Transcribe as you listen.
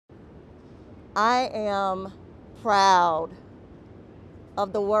I am proud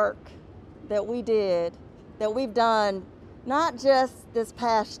of the work that we did, that we've done, not just this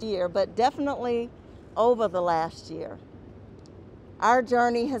past year, but definitely over the last year. Our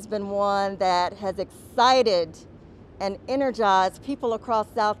journey has been one that has excited and energized people across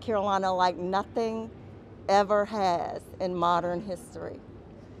South Carolina like nothing ever has in modern history.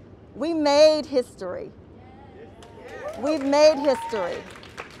 We made history. We've made history.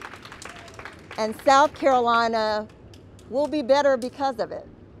 And South Carolina will be better because of it.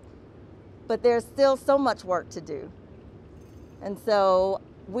 But there's still so much work to do. And so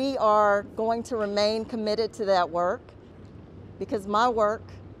we are going to remain committed to that work because my work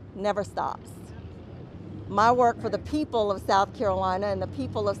never stops. My work for the people of South Carolina and the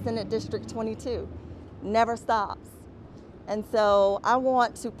people of Senate District 22 never stops. And so I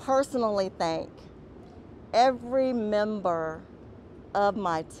want to personally thank every member of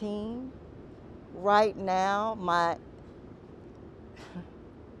my team. Right now,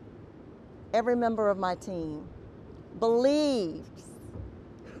 every member of my team believes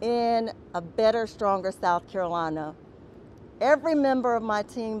in a better, stronger South Carolina. Every member of my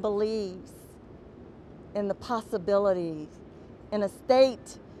team believes in the possibilities in a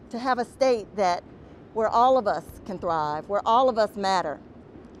state, to have a state where all of us can thrive, where all of us matter.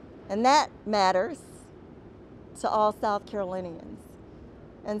 And that matters to all South Carolinians.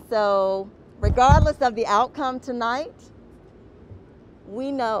 And so, regardless of the outcome tonight,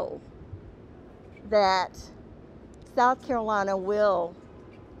 we know that South Carolina will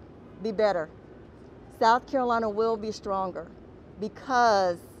be better. South Carolina will be stronger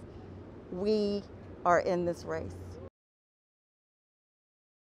because we are in this race.